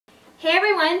Hey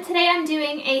everyone, today I'm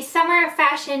doing a summer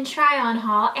fashion try-on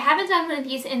haul. I haven't done one of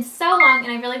these in so long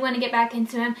and I really want to get back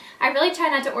into them. I really try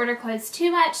not to order clothes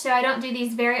too much, so I don't do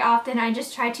these very often. I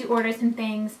just try to order some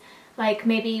things like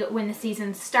maybe when the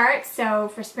season starts. So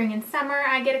for spring and summer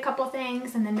I get a couple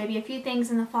things, and then maybe a few things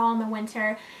in the fall and the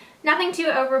winter. Nothing too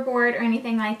overboard or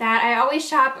anything like that. I always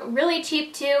shop really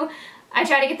cheap too. I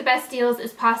try to get the best deals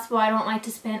as possible. I don't like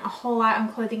to spend a whole lot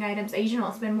on clothing items. I usually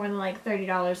don't spend more than like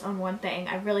 $30 on one thing.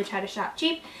 I really try to shop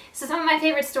cheap. So some of my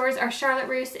favorite stores are Charlotte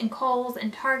Russe and Kohl's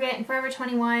and Target and Forever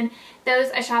 21. Those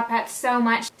I shop at so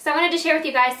much. So I wanted to share with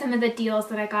you guys some of the deals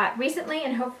that I got recently,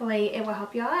 and hopefully it will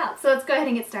help you all out. So let's go ahead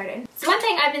and get started. So one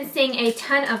thing I've been seeing a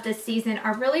ton of this season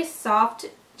are really soft,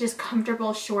 just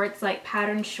comfortable shorts, like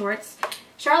patterned shorts.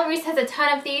 Charlotte Russe has a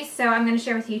ton of these, so I'm going to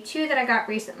share with you two that I got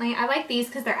recently. I like these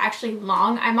because they're actually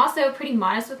long. I'm also pretty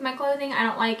modest with my clothing. I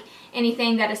don't like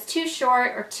anything that is too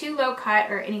short or too low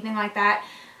cut or anything like that.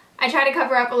 I try to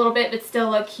cover up a little bit but still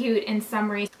look cute in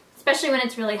summery, especially when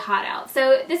it's really hot out.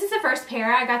 So this is the first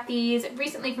pair. I got these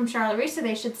recently from Charlotte Russe, so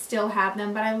they should still have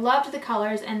them, but I loved the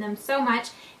colors in them so much.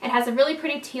 It has a really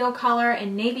pretty teal color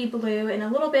and navy blue and a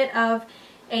little bit of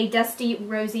a dusty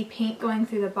rosy pink going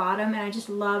through the bottom, and I just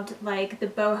loved like the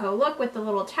boho look with the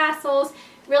little tassels.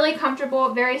 Really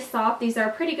comfortable, very soft. These are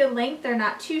a pretty good length. They're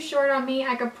not too short on me.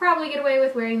 I could probably get away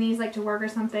with wearing these like to work or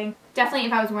something. Definitely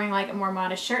if I was wearing like a more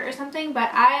modest shirt or something, but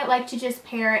I like to just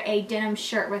pair a denim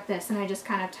shirt with this and I just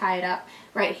kind of tie it up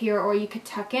right here, or you could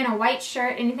tuck in a white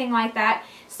shirt, anything like that.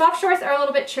 Soft shorts are a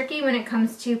little bit tricky when it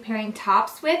comes to pairing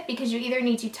tops with, because you either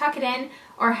need to tuck it in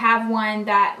or have one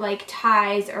that like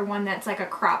ties, or one that's like a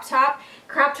crop top.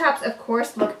 Crop tops of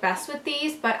course look best with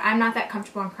these, but I'm not that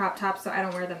comfortable in crop tops, so I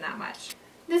don't wear them that much.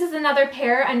 This is another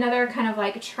pair, another kind of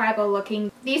like tribal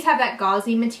looking. These have that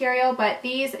gauzy material, but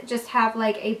these just have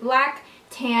like a black,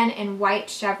 tan, and white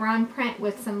chevron print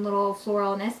with some little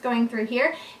floralness going through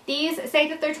here. These say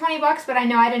that they're 20 bucks, but I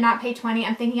know I did not pay 20.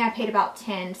 I'm thinking I paid about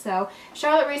 10. So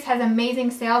Charlotte Russe has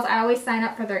amazing sales. I always sign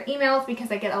up for their emails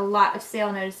because I get a lot of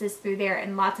sale notices through there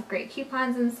and lots of great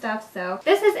coupons and stuff. So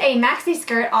this is a maxi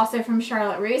skirt also from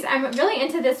Charlotte Russe. I'm really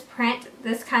into this print,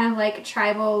 this kind of like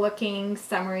tribal looking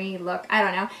summery look. I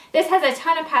don't know. This has a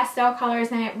ton of pastel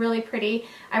colors in it, really pretty.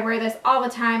 I wear this all the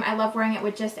time. I love wearing it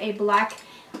with just a black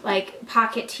like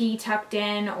pocket tee tucked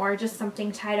in, or just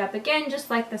something tied up, again just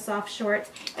like the soft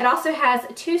shorts. It also has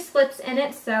two slips in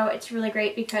it, so it's really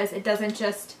great because it doesn't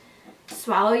just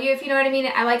swallow you, if you know what I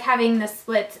mean. I like having the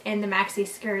slits in the maxi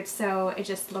skirt, so it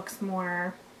just looks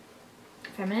more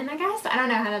feminine, I guess. I don't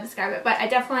know how to describe it, but I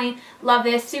definitely love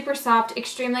this. Super soft,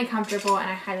 extremely comfortable, and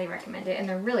I highly recommend it. And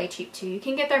they're really cheap too. You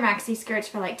can get their maxi skirts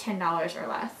for like $10 or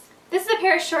less. This is a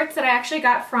pair of shorts that I actually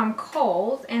got from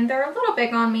Kohl's, and they're a little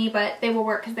big on me, but they will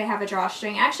work because they have a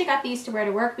drawstring. I actually got these to wear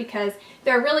to work because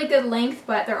they're a really good length,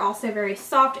 but they're also very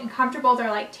soft and comfortable.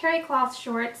 They're like terry cloth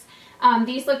shorts.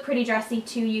 These look pretty dressy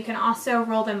too. You can also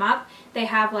roll them up. They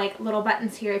have like little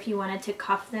buttons here if you wanted to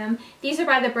cuff them. These are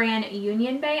by the brand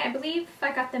Union Bay, I believe.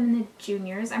 I got them in the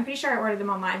juniors. I'm pretty sure I ordered them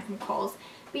online from Kohl's.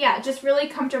 But yeah, just really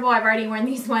comfortable. I've already worn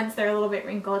these once. They're a little bit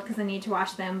wrinkled because I need to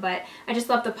wash them, but I just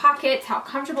love the pockets, how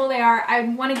comfortable they are. I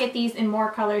want to get these in more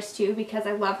colors too because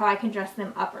I love how I can dress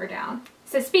them up or down.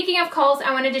 So speaking of Kohl's,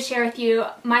 I wanted to share with you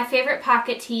my favorite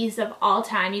pocket tees of all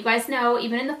time. You guys know,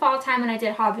 even in the fall time when I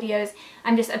did haul videos,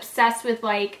 I'm just obsessed with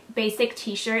like basic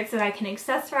t-shirts that I can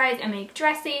accessorize and make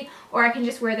dressy, or I can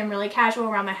just wear them really casual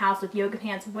around my house with yoga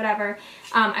pants and whatever.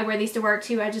 I wear these to work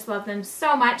too. I just love them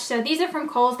so much. So these are from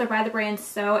Kohl's. They're by the brand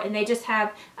So, and they just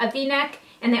have a v-neck,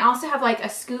 and they also have like a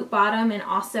scoop bottom and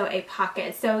also a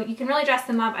pocket. So you can really dress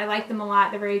them up. I like them a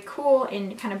lot. They're very cool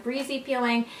and kind of breezy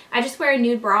feeling. I just wear a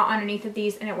nude bra underneath of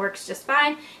these and it works just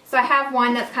fine. So I have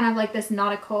one that's kind of like this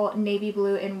nautical navy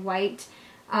blue and white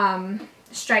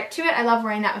stripe to it. I love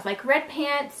wearing that with like red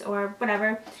pants or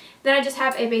whatever. Then I just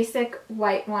have a basic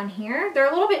white one here. They're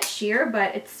a little bit sheer,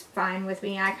 but it's fine with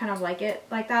me. I kind of like it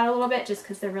like that a little bit just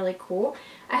because they're really cool.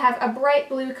 I have a bright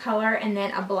blue color and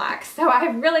then a black. So I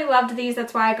really loved these.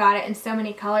 That's why I got it in so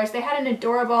many colors. They had an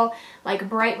adorable like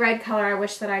bright red color I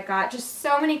wish that I got. Just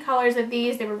so many colors of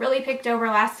these. They were really picked over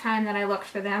last time that I looked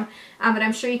for them. But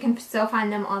I'm sure you can still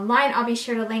find them online. I'll be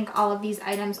sure to link all of these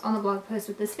items on the blog post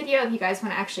with this video if you guys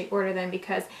want to actually order them,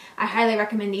 because I highly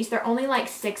recommend these. They're only like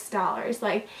 $6.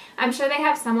 Like, I'm sure they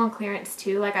have some on clearance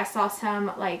too. Like I saw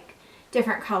some like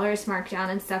different colors marked down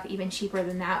and stuff even cheaper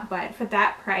than that, but for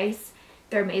that price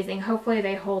they're amazing. Hopefully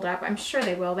they hold up. I'm sure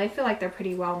they will. They feel like they're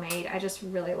pretty well made. I just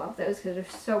really love those because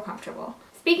they're so comfortable.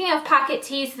 Speaking of pocket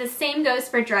tees, the same goes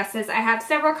for dresses. I have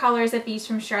several colors of these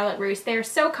from Charlotte Russe. They're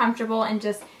so comfortable and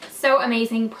just so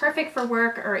amazing. Perfect for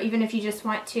work, or even if you just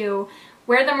want to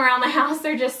wear them around the house.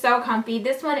 They're just so comfy.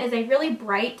 This one is a really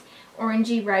bright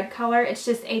orangey red color. It's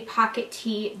just a pocket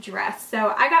tee dress.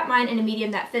 So I got mine in a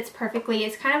medium that fits perfectly.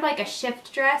 It's kind of like a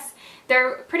shift dress.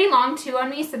 They're pretty long too on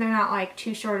me, so they're not like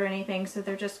too short or anything, so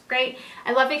they're just great.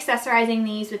 I love accessorizing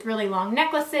these with really long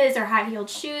necklaces or high-heeled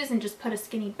shoes and just put a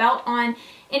skinny belt on.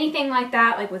 Anything like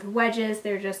that, like with wedges,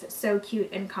 they're just so cute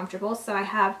and comfortable. So I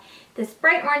have this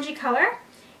bright orangey color.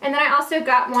 And then I also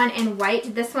got one in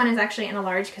white. This one is actually in a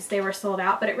large because they were sold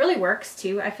out, but it really works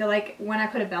too. I feel like when I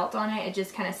put a belt on it, it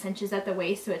just kind of cinches at the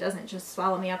waist so it doesn't just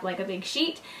swallow me up like a big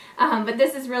sheet. But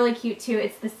this is really cute too.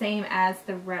 It's the same as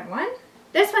the red one.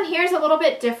 This one here is a little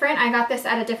bit different. I got this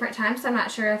at a different time, so I'm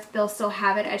not sure if they'll still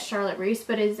have it at Charlotte Russe,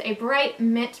 but it's a bright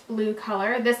mint blue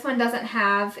color. This one doesn't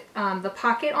have the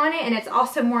pocket on it, and it's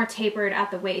also more tapered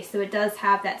at the waist, so it does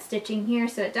have that stitching here,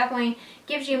 so it definitely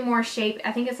gives you more shape.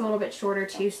 I think it's a little bit shorter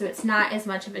too, so it's not as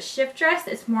much of a shift dress.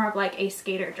 It's more of like a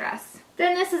skater dress.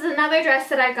 Then this is another dress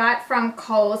that I got from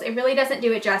Kohl's. It really doesn't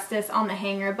do it justice on the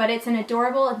hanger, but it's an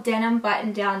adorable denim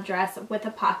button-down dress with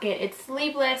a pocket. It's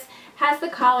sleeveless, has the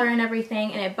collar and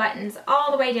everything, and it buttons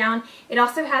all the way down. It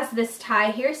also has this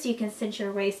tie here so you can cinch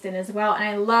your waist in as well, and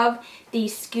I love the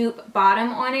scoop bottom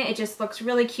on it. It just looks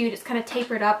really cute. It's kind of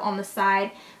tapered up on the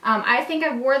side. I think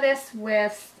I wore this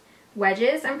with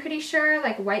wedges, I'm pretty sure,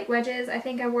 like white wedges I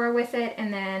think I wore with it,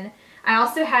 and then I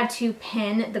also had to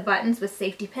pin the buttons with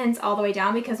safety pins all the way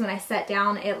down because when I sat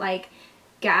down it like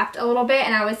gapped a little bit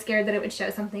and I was scared that it would show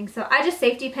something. So I just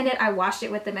safety pinned it. I washed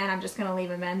it with them in. I'm just going to leave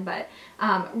them in, but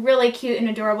really cute and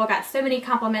adorable. Got so many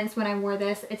compliments when I wore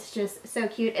this. It's just so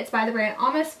cute. It's by the brand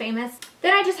Almost Famous.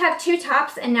 Then I just have two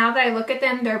tops, and now that I look at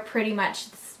them, they're pretty much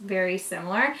very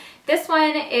similar. This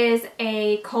one is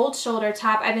a cold shoulder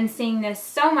top. I've been seeing this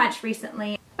so much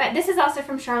recently. But this is also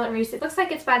from Charlotte Russe. It looks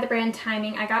like it's by the brand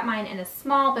Timing. I got mine in a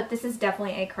small, but this is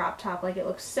definitely a crop top. Like, it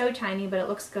looks so tiny, but it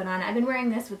looks good on. I've been wearing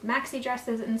this with maxi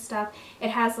dresses and stuff. It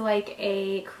has like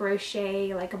a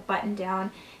crochet, like a button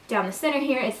down the center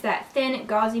here. It's that thin,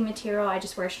 gauzy material. I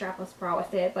just wear a strapless bra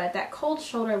with it, but that cold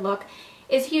shoulder look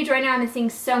is huge right now. I've been seeing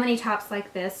so many tops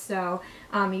like this, so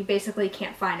you basically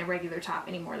can't find a regular top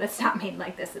anymore that's not made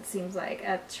like this, it seems like,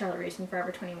 at Charlotte Russe and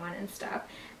Forever 21 and stuff.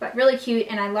 But really cute,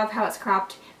 and I love how it's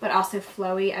cropped but also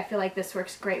flowy. I feel like this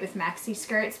works great with maxi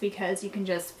skirts because you can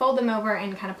just fold them over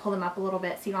and kind of pull them up a little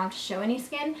bit so you don't have to show any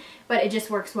skin, but it just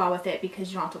works well with it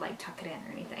because you don't have to like tuck it in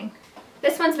or anything.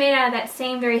 This one's made out of that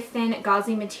same very thin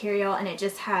gauzy material, and it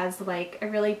just has like a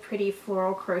really pretty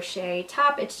floral crochet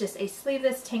top. It's just a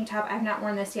sleeveless tank top. I've not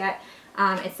worn this yet.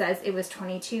 It says it was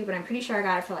 $22, but I'm pretty sure I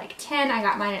got it for like $10. I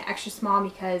got mine in extra small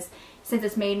because since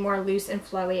it's made more loose and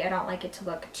flowy, I don't like it to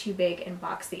look too big and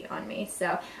boxy on me.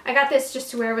 So I got this just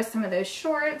to wear with some of those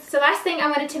shorts. So last thing I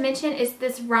wanted to mention is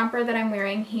this romper that I'm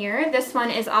wearing here. This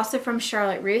one is also from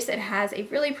Charlotte Russe. It has a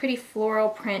really pretty floral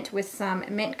print with some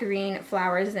mint green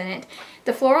flowers in it.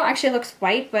 The floral actually looks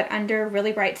white, but under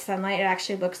really bright sunlight it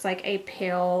actually looks like a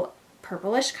pale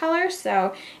purplish color. So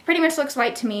it pretty much looks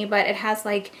white to me, but it has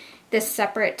like this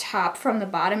separate top from the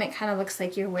bottom. It kind of looks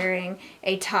like you're wearing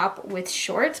a top with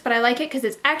shorts, but I like it because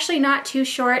it's actually not too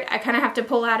short. I kind of have to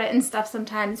pull at it and stuff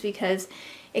sometimes because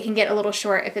it can get a little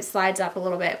short if it slides up a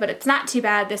little bit, but it's not too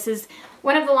bad. This is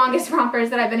one of the longest rompers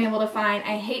that I've been able to find.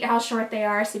 I hate how short they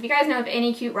are, so if you guys know of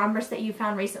any cute rompers that you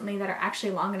found recently that are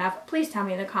actually long enough, please tell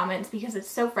me in the comments because it's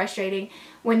so frustrating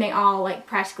when they all like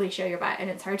practically show your butt and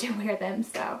it's hard to wear them.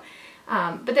 So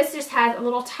but this just has a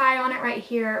little tie on it right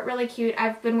here, really cute.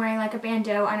 I've been wearing like a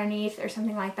bandeau underneath or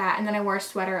something like that, and then I wore a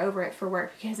sweater over it for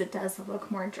work because it does look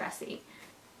more dressy.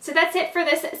 So that's it for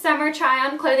this summer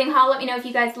try-on clothing haul. Let me know if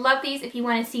you guys love these. If you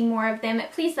want to see more of them,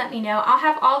 please let me know. I'll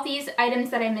have all these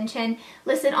items that I mentioned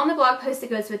listed on the blog post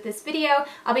that goes with this video.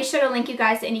 I'll be sure to link you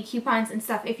guys to any coupons and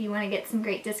stuff if you want to get some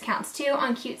great discounts too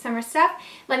on cute summer stuff.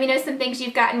 Let me know some things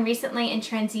you've gotten recently and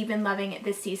trends you've been loving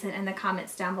this season in the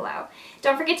comments down below.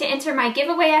 Don't forget to enter my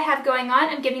giveaway I have going on.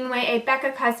 I'm giving away a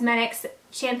Becca Cosmetics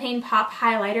Champagne Pop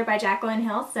Highlighter by Jaclyn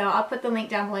Hill, so I'll put the link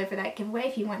down below for that giveaway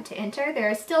if you want to enter. There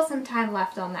is still some time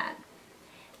left on that.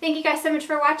 Thank you guys so much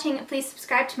for watching. Please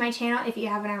subscribe to my channel if you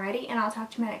haven't already, and I'll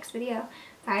talk to you in my next video.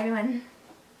 Bye everyone.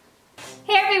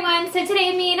 Hey everyone, so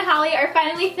today me and Holly are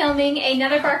finally filming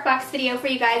another BarkBox video for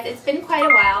you guys. It's been quite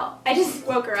a while. I just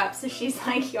woke her up so she's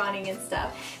like yawning and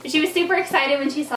stuff. But she was super excited when she saw